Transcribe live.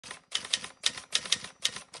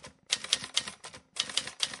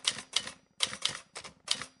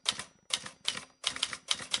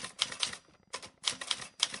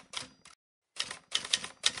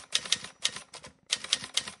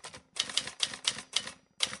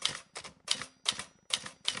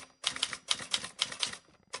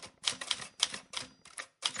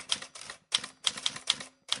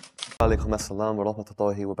Alaikum assalam wa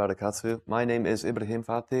rahmatullahi wa barakatuh. My name is Ibrahim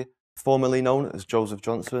Fat, formerly known as Joseph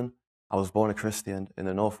Johnson. I was born a Christian in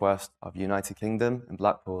the northwest of the United Kingdom in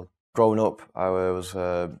Blackpool. Growing up, I was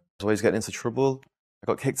always getting into trouble. I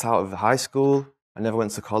got kicked out of high school. I never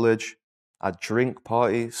went to college. I'd drink,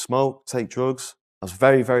 party, smoke, take drugs. I was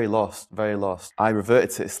very, very lost, very lost. I reverted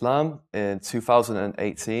to Islam in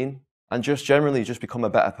 2018 and just generally just become a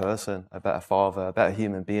better person, a better father, a better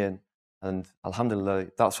human being. And alhamdulillah,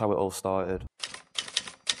 that's how it all started.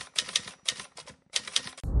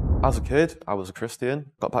 As a kid, I was a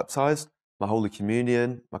Christian, got baptized, my Holy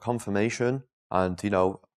Communion, my confirmation, and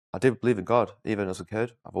I did believe in God, even as a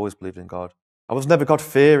kid. I've always believed in God. I was never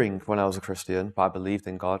God-fearing when I was a Christian, but I believed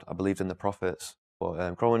in God, I believed in the prophets.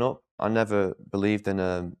 But growing up, I never believed in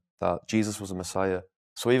that Jesus was a Messiah.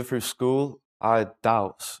 So even through school, I had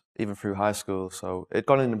doubts, even through high school. So it'd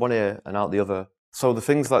gone in one ear and out the other. So the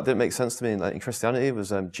things that didn't make sense to me in Christianity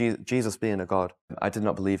was Jesus being a God. I did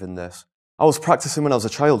not believe in this. I was practicing when I was a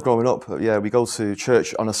child growing up. Yeah, we go to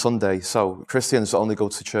church on a Sunday. So Christians only go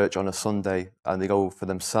to church on a Sunday and they go for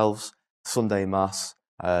themselves, Sunday Mass.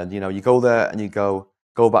 And, you go there and you go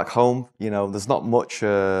back home. There's not much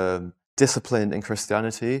discipline in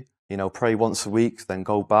Christianity. Pray once a week, then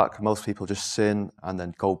go back. Most people just sin and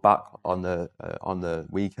then go back on the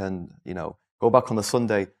weekend, go back on the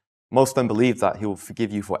Sunday. Most of them believe that he will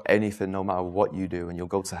forgive you for anything, no matter what you do, and you'll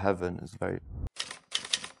go to heaven.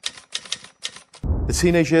 The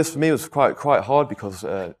teenage years for me was quite hard because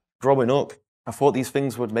growing up, I thought these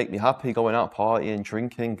things would make me happy, going out partying,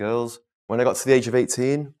 drinking, girls. When I got to the age of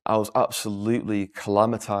 18, I was absolutely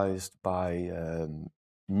calamitized by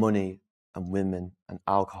money and women and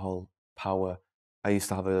alcohol, power. I used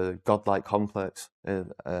to have a godlike complex.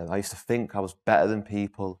 I used to think I was better than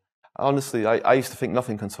people. Honestly, I used to think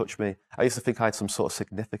nothing can touch me. I used to think I had some sort of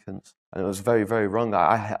significance, and it was very, very wrong.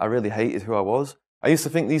 I really hated who I was. I used to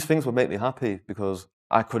think these things would make me happy because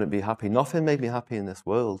I couldn't be happy. Nothing made me happy in this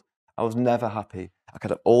world. I was never happy. I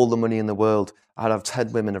could have all the money in the world. I'd have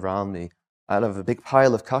 10 women around me. I'd have a big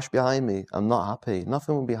pile of cash behind me. I'm not happy.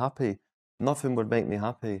 Nothing would be happy. Nothing would make me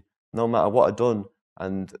happy, no matter what I'd done.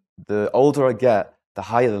 And the older I get, the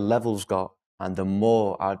higher the levels got, and the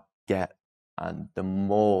more I'd get, and the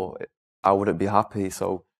more I wouldn't be happy.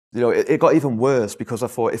 So, it got even worse because I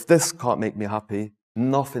thought, if this can't make me happy,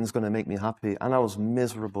 nothing's going to make me happy. And I was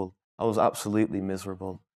miserable. I was absolutely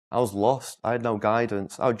miserable. I was lost. I had no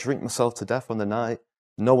guidance. I would drink myself to death on the night.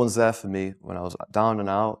 No one's there for me when I was down and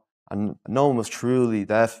out. And no one was truly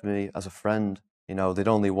there for me as a friend. They'd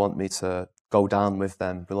only want me to go down with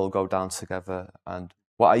them. We'll all go down together. And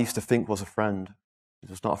what I used to think was a friend,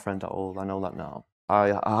 it was not a friend at all. I know that now.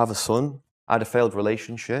 I have a son. I had a failed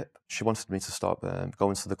relationship. She wanted me to stop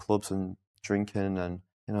going to the clubs and drinking, and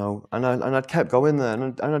I'd kept going there,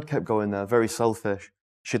 and I'd kept going there. Very selfish.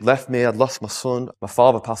 She'd left me. I'd lost my son. My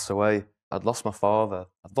father passed away. I'd lost my father.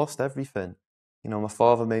 I'd lost everything. My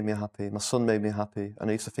father made me happy. My son made me happy, and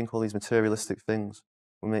I used to think all these materialistic things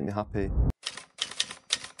would make me happy.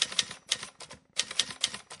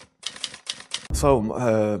 So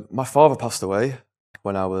my father passed away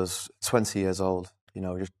when I was 20 years old. He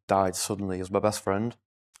just died suddenly. He was my best friend.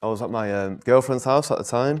 I was at my girlfriend's house at the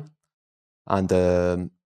time, and I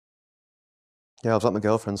was at my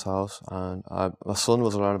girlfriend's house, and my son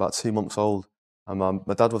was around about 2 months old, and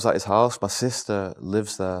my dad was at his house. My sister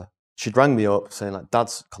lives there. She'd rang me up saying,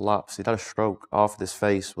 Dad's collapsed. He'd had a stroke. Half of his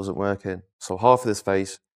face wasn't working, so half of his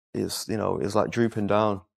face is, is like drooping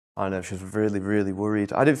down. And she was really, really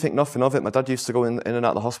worried. I didn't think nothing of it. My dad used to go in and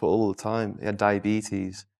out of the hospital all the time. He had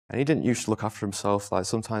diabetes, and he didn't used to look after himself.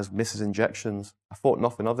 Sometimes miss his injections. I thought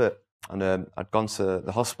nothing of it. And I'd gone to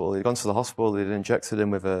the hospital. He'd gone to the hospital. They'd injected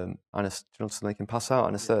him with to make him pass out,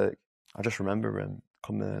 anesthetic. I just remember him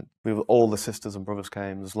coming in. All the sisters and brothers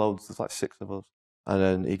came. There's loads. There's like 6 of us. And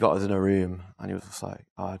then he got us in a room, and he was just like,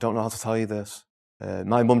 I don't know how to tell you this.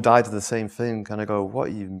 My mum died of the same thing. And I go, what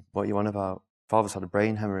are you on about? Father's had a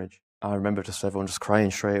brain hemorrhage. I remember everyone just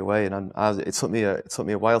crying straight away, and it took me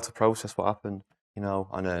a while to process what happened,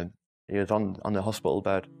 And he was on the hospital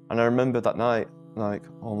bed, and I remember that night,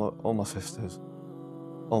 all my sisters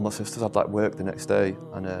had work the next day,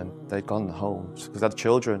 and they'd gone home because they had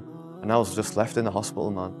children, and I was just left in the hospital,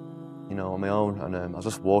 man, on my own, and I was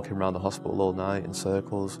just walking around the hospital all night in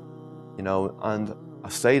circles, and I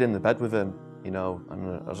stayed in the bed with him, and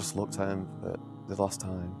I just looked at him for the last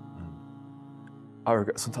time.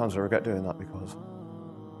 Sometimes I regret doing that because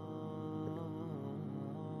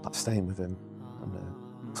staying with him. And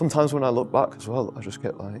sometimes when I look back as well, I just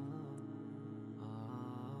get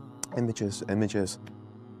images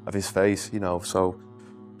of his face, So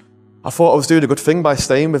I thought I was doing a good thing by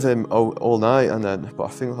staying with him all night, but I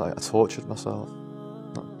think like I tortured myself.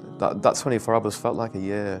 That 24 hours felt like a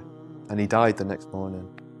year, and he died the next morning.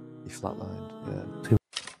 He flatlined, yeah.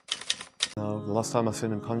 No, the last time I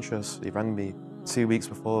seen him conscious, he rang me 2 weeks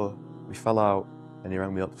before we fell out, and he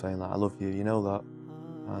rang me up saying like, "I love you, you know that?"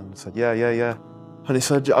 And I said, "Yeah, yeah, yeah." And he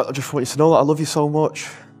said, "I just want you to know that I love you so much."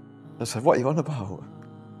 I said, "What are you on about?"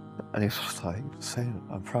 And he's just like saying,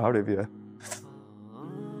 "I'm proud of you.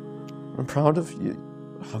 I'm proud of you.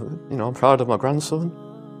 You know, I'm proud of my grandson."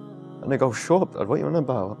 And I go, "Shut up, Dad, what are you on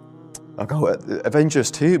about?" I go,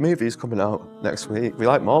 "Avengers 2 movie's coming out next week. We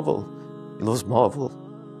like Marvel." He loves Marvel.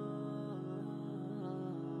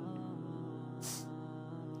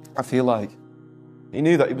 I feel like he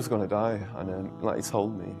knew that he was going to die, and then like he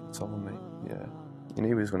told me, yeah, he knew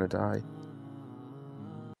he was going to die.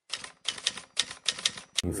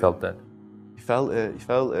 You felt that? He felt it, he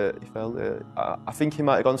felt it. I think he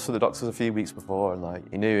might have gone to the doctors a few weeks before, and like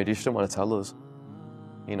he knew it, he just didn't want to tell us,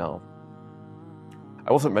 you know.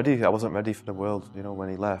 I wasn't ready for the world, you know, when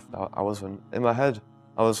he left. I wasn't, in my head,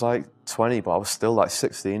 I was like 20, but I was still like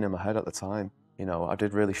 16 in my head at the time. You know, I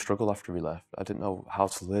did really struggle after he left. I didn't know how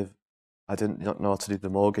to live. I didn't know how to do the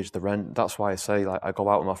mortgage, the rent. That's why I say, like, I go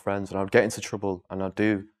out with my friends and I'd get into trouble and I'd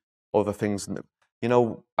do other things. You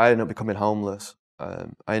know, I ended up becoming homeless. I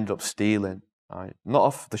ended up stealing. Not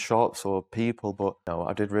off the shops or people, but you know,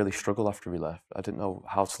 I did really struggle after he left. I didn't know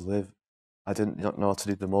how to live. I didn't know how to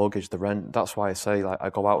do the mortgage, the rent. That's why I say, like, I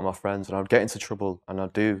go out with my friends and I'd get into trouble and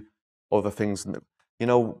I'd do other things. You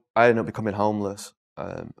know, I ended up becoming homeless.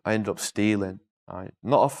 I ended up stealing.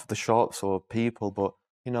 Not off the shops or people, but,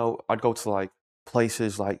 you know, I'd go to, like,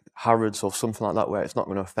 places like Harrods or something like that where it's not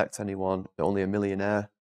going to affect anyone, only a millionaire.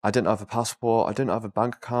 I didn't have a passport. I didn't have a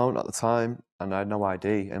bank account at the time, and I had no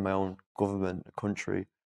ID in my own government country.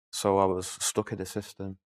 So I was stuck in the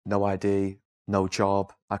system. No ID, no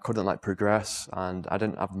job. I couldn't like progress, and I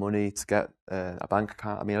didn't have money to get a bank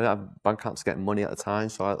account. I mean, I didn't have a bank account to get money at the time,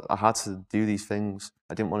 so I had to do these things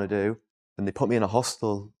I didn't want to do. And they put me in a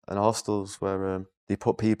hostel, and hostels where they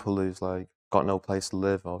put people who's like got no place to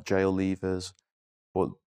live or jail leavers. But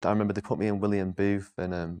I remember they put me in William Booth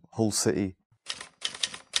in Hull City.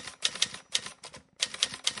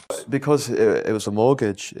 Because it was a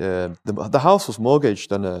mortgage, the house was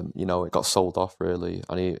mortgaged, and you know, it got sold off really.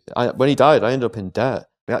 And when he died, I ended up in debt.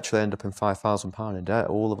 We actually ended up in £5,000 in debt,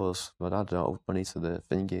 all of us. My dad owed money to the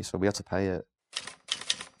thingy, so we had to pay it.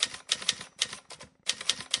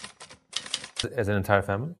 As an entire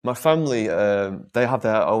family? My family, they have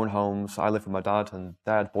their own homes. I live with my dad, and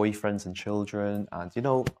they had boyfriends and children, and you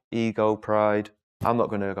know, ego, pride. I'm not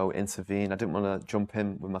going to go intervene. I didn't want to jump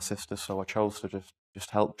in with my sister, so I chose to just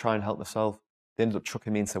try and help myself. They ended up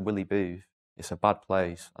chucking me into Willie Booth. It's a bad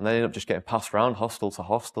place, and they ended up just getting passed around hostel to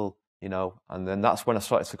hostel, you know. And then that's when I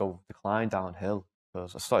started to go decline downhill,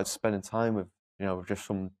 because I started spending time with, you know, just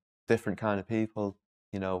some different kind of people,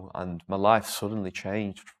 you know, and my life suddenly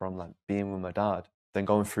changed from like being with my dad, then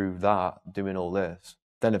going through that, doing all this.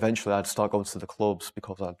 Then eventually I'd start going to the clubs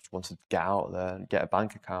because I just wanted to get out there and get a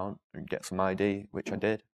bank account and get some ID, which I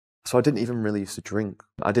did. So I didn't even really used to drink.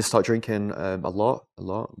 I did start drinking a lot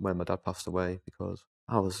when my dad passed away, because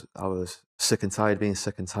I was sick and tired, being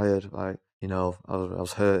sick and tired. Like, you know, I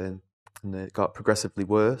was hurting, and it got progressively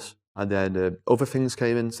worse. And then other things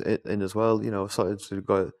came in as well. You know, I started to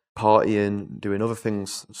go partying, doing other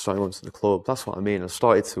things, starting going to the club. That's what I mean. I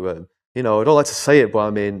started to, you know, I don't like to say it, but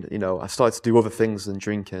I mean, you know, I started to do other things than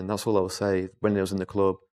drinking. That's all I will say when I was in the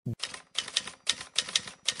club.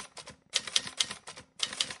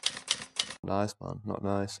 Nice, man, not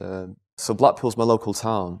nice. So Blackpool's my local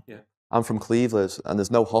town. Yeah. I'm from Cleveland, and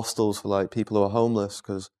there's no hostels for like people who are homeless,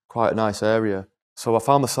 because quite a nice area. So I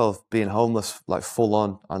found myself being homeless like full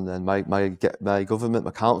on, and then my government,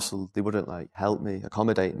 my council, they wouldn't like help me,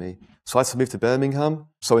 accommodate me. So I had to move to Birmingham.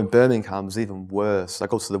 So in Birmingham it's even worse. I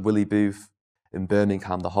go to the Willie Booth in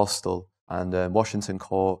Birmingham, the hostel, and Washington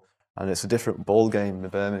Court, and it's a different ball game in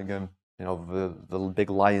Birmingham. You know, the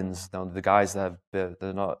big lions, you know, the guys there,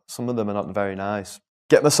 they're not, some of them are not very nice.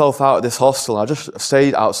 Get myself out of this hostel. I just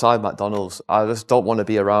stayed outside McDonald's. I just don't want to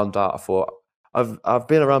be around that. I thought, I've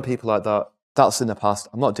been around people like that. That's in the past.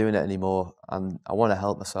 I'm not doing it anymore, and I want to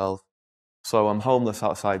help myself. So I'm homeless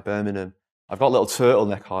outside Birmingham. I've got a little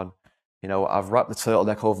turtleneck on. You know, I've wrapped the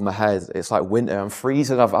turtleneck over my head. It's like winter. I'm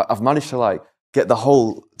freezing. I've managed to like get the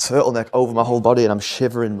whole turtleneck over my whole body, and I'm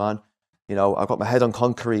shivering, man. You know, I've got my head on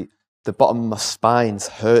concrete. The bottom of my spine's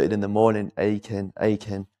hurting in the morning, aching.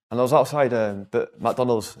 And I was outside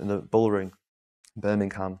McDonald's in the Bullring,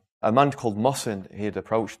 Birmingham. A man called Mohsin, he had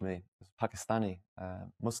approached me, Pakistani,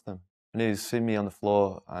 Muslim. and he seen me on the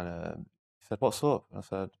floor, and he said, "What's up?" And I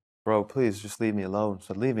said, "Bro, please just leave me alone." I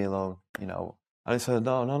said, "Leave me alone," you know. And he said,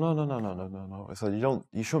 "No, no, no, no, no, no, no, no, no." I said,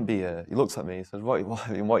 you shouldn't be here." He looked at me. He said, what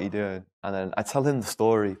are you doing?" And then I tell him the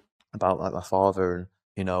story about like my father and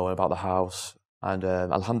and about the house. And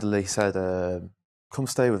Alhamdulillah, he said, "Come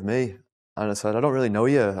stay with me." And I said, "I don't really know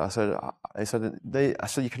you." I said,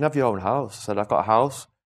 "You can have your own house." I said, "I've got a house.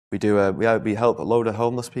 We do. We help a load of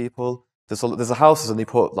homeless people. There's a house, and they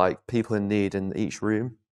put like people in need in each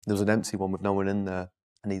room. There was an empty one with no one in there,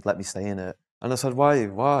 and he let me stay in it." And I said, Why?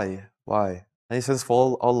 And he says,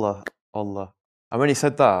 "For Allah, Allah." And when he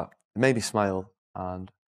said that, it made me smile. And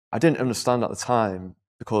I didn't understand at the time,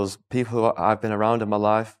 because people I've been around in my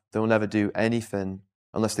life, they'll never do anything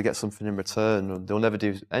unless they get something in return, or they'll never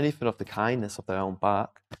do anything of the kindness of their own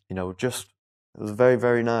back. Just, it was very,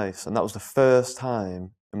 very nice. And that was the first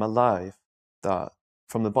time in my life that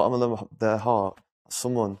from the bottom of their heart,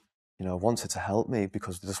 someone, wanted to help me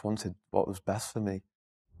because they just wanted what was best for me.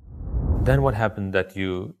 Then what happened that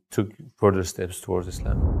you took further steps towards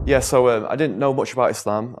Islam? Yeah, so I didn't know much about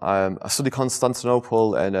Islam. I studied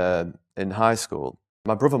Constantinople in high school.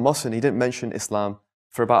 My brother Mohsin, he didn't mention Islam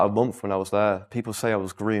for about a month when I was there. People say I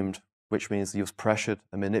was groomed, which means he was pressured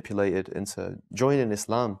and manipulated into joining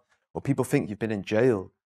Islam. Well, people think you've been in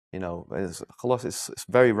jail. It's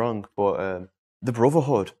very wrong. But the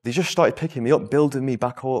brotherhood, they just started picking me up, building me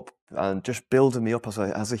back up, and just building me up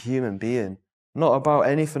as a human being. Not about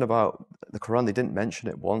anything about the Quran. They didn't mention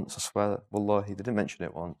it once, I swear. Wallahi, they didn't mention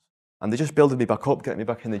it once. And they just builded me back up, getting me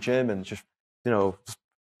back in the gym, and just, so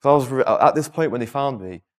I was, at this point when they found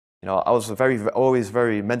me, I was always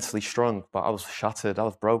very mentally strong, but I was shattered, I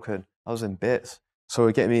was broken, I was in bits. So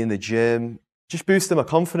it get me in the gym, just boosting my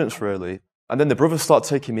confidence really. And then the brothers started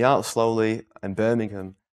taking me out slowly in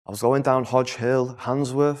Birmingham. I was going down Hodge Hill,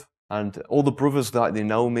 Handsworth, and all the brothers, they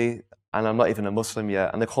know me, and I'm not even a Muslim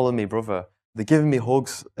yet, and they're calling me brother. They're giving me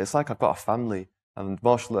hugs. It's like I've got a family. And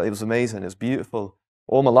mashallah, it was amazing. It was beautiful.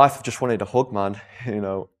 All my life I've just wanted a hug, man,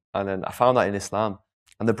 and then I found that in Islam.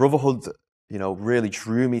 And the brotherhood, really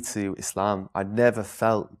drew me to Islam. I never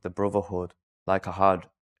felt the brotherhood like I had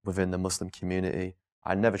within the Muslim community.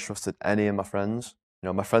 I never trusted any of my friends.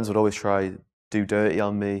 My friends would always try do dirty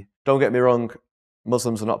on me. Don't get me wrong,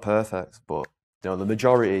 Muslims are not perfect, but the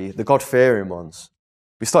majority, the God-fearing ones.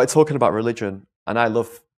 We started talking about religion, and I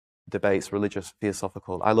love debates, religious,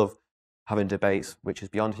 philosophical. I love having debates which is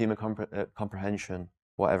beyond human comprehension,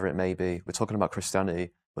 whatever it may be. We're talking about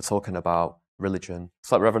Christianity, we're talking about religion.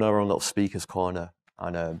 It's like we're having our own little speaker's corner.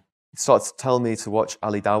 And he started to tell me to watch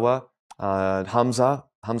Ali Dawah and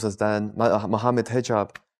Hamza's Den, Muhammad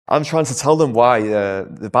Hijab. I'm trying to tell them why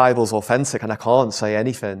the Bible's authentic, and I can't say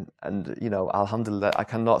anything. And, alhamdulillah, I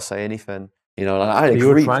cannot say anything. And I agree. You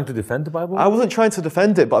were trying to defend the Bible? I wasn't trying to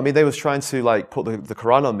defend it, but they was trying to put the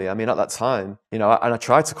Quran on me. At that time, and I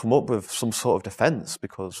tried to come up with some sort of defense,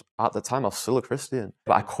 because at the time I was still a Christian,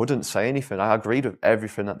 but I couldn't say anything. I agreed with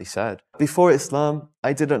everything that they said. Before Islam,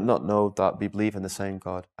 I did not know that we believe in the same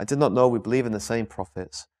God. I did not know we believe in the same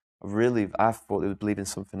prophets. I thought they would believe in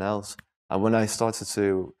something else. And when I started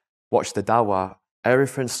to watch the Dawah,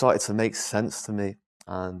 everything started to make sense to me.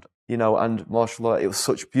 And and mashallah, it was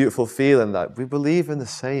such a beautiful feeling that we believe in the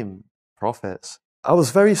same prophets. I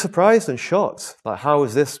was very surprised and shocked. How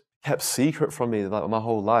is this kept secret from me my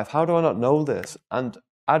whole life? How do I not know this? And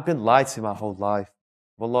I'd been lied to my whole life.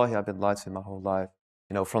 Wallahi, I've been lied to my whole life.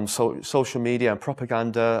 From social media and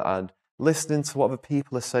propaganda and listening to what other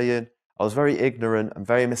people are saying. I was very ignorant and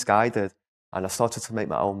very misguided. And I started to make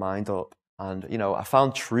my own mind up. And, I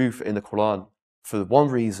found truth in the Quran. For one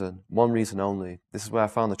reason only. This is where I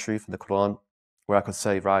found the truth in the Quran, where I could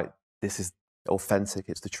say, right, this is authentic,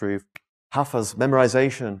 it's the truth. Hafaz,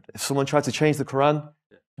 memorization. If someone tried to change the Quran,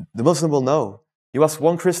 the Muslim will know. You ask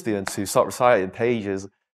one Christian to start reciting pages,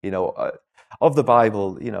 of the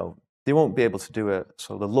Bible, they won't be able to do it.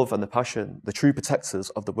 So the love and the passion, the true protectors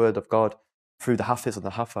of the word of God through the Hafiz and the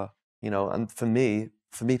Hafa, and for me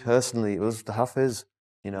personally, it was the Hafiz,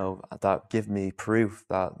 that give me proof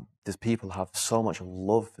that these people have so much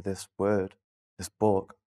love for this word, this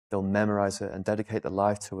book. They'll memorize it and dedicate their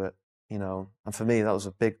life to it, And for me, that was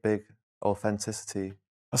a big, big authenticity.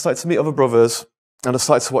 I started to meet other brothers, and I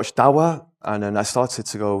started to watch Dawah, and then I started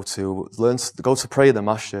to go to pray in the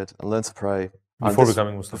masjid and learn to pray. Before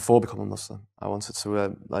becoming Muslim? Before becoming Muslim. I wanted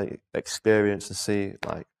to experience and see,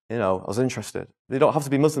 I was interested. You don't have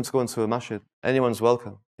to be Muslim to go into a masjid. Anyone's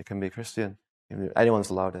welcome. You can be Christian. Anyone's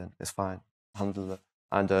allowed in. It's fine. Alhamdulillah.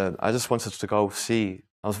 And I just wanted to go see.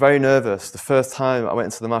 I was very nervous. The first time I went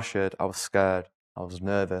into the masjid, I was scared. I was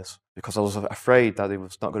nervous because I was afraid that he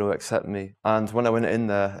was not going to accept me. And when I went in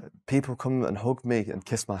there, people come and hug me and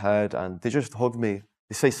kiss my head, and they just hug me.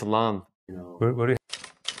 They say salam, you know. Where do you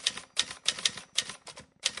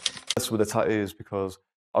With the tattoos, because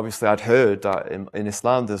obviously I'd heard that in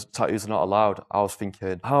Islam, the tattoos are not allowed. I was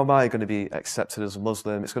thinking, how am I going to be accepted as a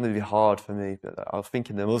Muslim? It's going to be hard for me. I was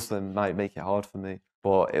thinking the Muslim might make it hard for me,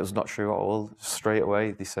 but it was not true at all. Straight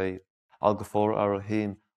away, they say, Al-Ghafur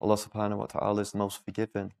Ar-Rahim, Allah subhanahu wa ta'ala is the most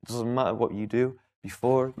forgiving. It doesn't matter what you do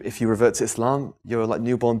before. If you revert to Islam, you're like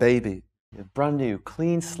newborn baby. You're brand new,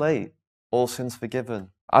 clean slate, all sins forgiven.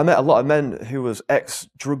 I met a lot of men who was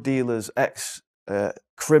ex-drug dealers,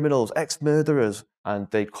 ex-criminals, ex-murderers, and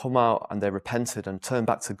they'd come out and they repented and turned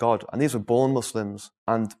back to God. And these were born Muslims.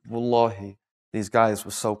 And wallahi, these guys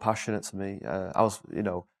were so passionate to me. I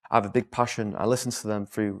have a big passion. I listen to them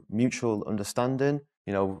through mutual understanding.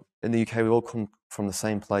 You know, in the UK, we all come from the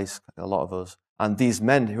same place, a lot of us. And these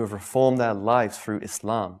men who have reformed their lives through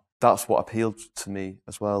Islam, that's what appealed to me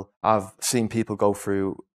as well. I've seen people go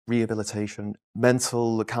through rehabilitation,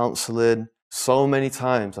 mental counselling. So many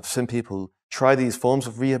times I've seen people try these forms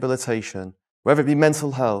of rehabilitation, whether it be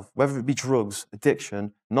mental health, whether it be drugs,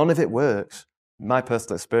 addiction, none of it works. My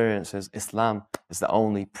personal experience is Islam is the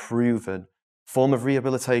only proven form of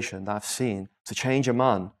rehabilitation that I've seen to change a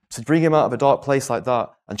man, to bring him out of a dark place like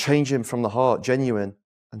that and change him from the heart, genuine,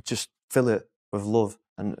 and just fill it with love.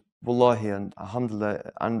 And wallahi and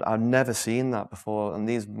alhamdulillah, and I've never seen that before. And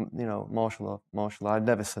these, you know, mashallah, I've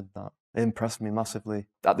never said that. It impressed me massively.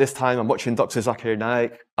 At this time, I'm watching Dr. Zakir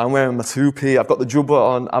Naik. I'm wearing my toupee. I've got the jubba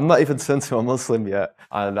on. I'm not even turned to a Muslim yet.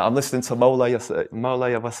 And I'm listening to Mawlaya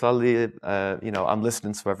Wasalli. You know, I'm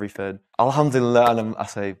listening to everything. Alhamdulillah, and I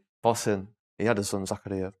say, Bossin, he had a son,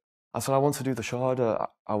 Zakaria. I said, I want to do the Shahada.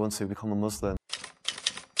 I want to become a Muslim.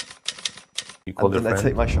 You called and your then I friend?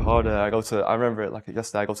 take my Shahada. I remember it like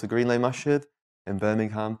yesterday. I go to Green Lane Masjid in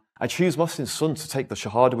Birmingham. I choose Mohsin's son to take the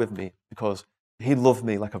Shahada with me because he loved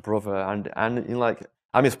me like a brother, and you know, like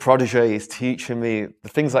I'm his protege. He's teaching me the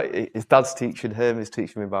things like his dad's teaching him. He's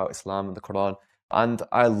teaching me about Islam and the Quran, and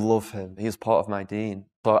I love him. He's part of my deen.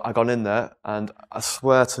 So I got in there, and I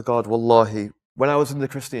swear to God, wallahi, when I was in the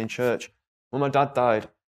Christian church, when my dad died,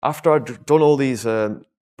 after I'd done all these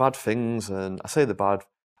bad things, and I say the bad,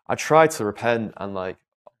 I tried to repent and like,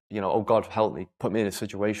 you know, oh God, help me, put me in a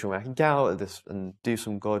situation where I can get out of this and do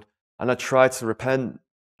some good. And I tried to repent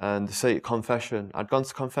and say confession. I'd gone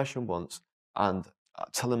to confession once and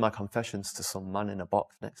telling my confessions to some man in a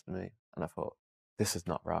box next to me. And I thought, this is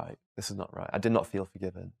not right. This is not right. I did not feel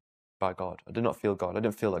forgiven by God. I did not feel God. I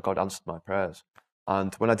didn't feel that God answered my prayers.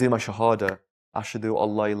 And when I do my Shahada, Ashhadu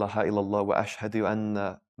Allah ilaha illallah wa ashhadu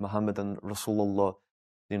anna Muhammadan Rasulullah,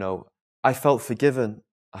 you know, I felt forgiven.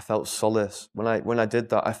 I felt solace. When I did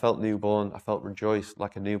that, I felt newborn. I felt rejoiced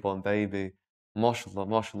like a newborn baby. MashaAllah,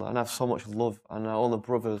 MashaAllah. And I have so much love. And all the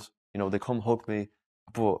brothers, you know, they come hug me.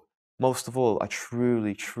 But most of all, I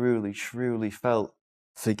truly, truly, truly felt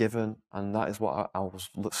forgiven. And that is what I was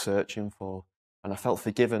searching for. And I felt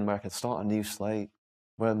forgiven where I could start a new slate,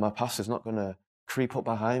 where my past is not going to creep up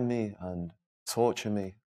behind me and torture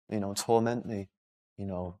me, you know, torment me, you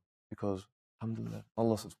know, because alhamdulillah,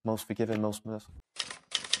 Allah is most forgiving, most merciful.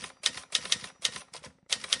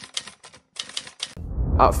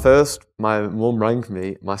 At first, my mum rang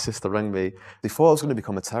me, my sister rang me. They thought I was going to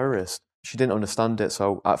become a terrorist. She didn't understand it,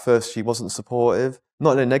 so at first she wasn't supportive.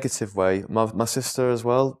 Not in a negative way, my sister as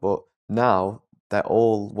well, but now they're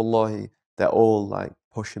all, wallahi, they're all like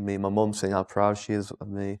pushing me. My mum saying how proud she is of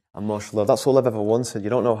me. And mashallah, that's all I've ever wanted.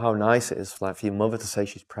 You don't know how nice it is like, for your mother to say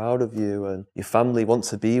she's proud of you and your family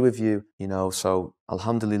wants to be with you, you know. So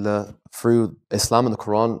alhamdulillah, through Islam and the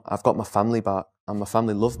Quran, I've got my family back and my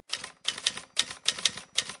family love me.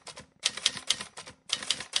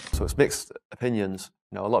 So it's mixed opinions.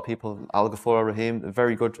 You know, a lot of people, Al-Ghafur Ar-Rahim,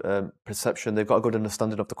 very good perception. They've got a good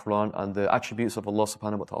understanding of the Quran and the attributes of Allah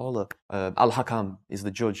subhanahu wa ta'ala. Al-Hakam is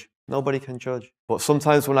the judge. Nobody can judge. But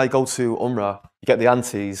sometimes when I go to Umrah, you get the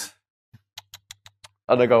aunties.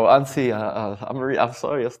 And I go, auntie, I'm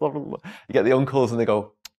sorry, astaghfirullah. You get the uncles and they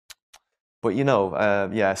go, but you know,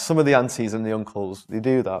 yeah, some of the aunties and the uncles, they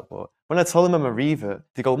do that. But when I tell them I'm a revert,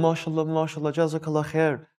 they go, mashallah, mashallah, jazakallah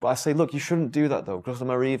khair. But I say, look, you shouldn't do that though, because I'm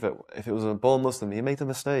a revert. If it was a born Muslim, you made a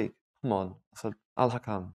mistake. Come on. I said, Al-Hakam.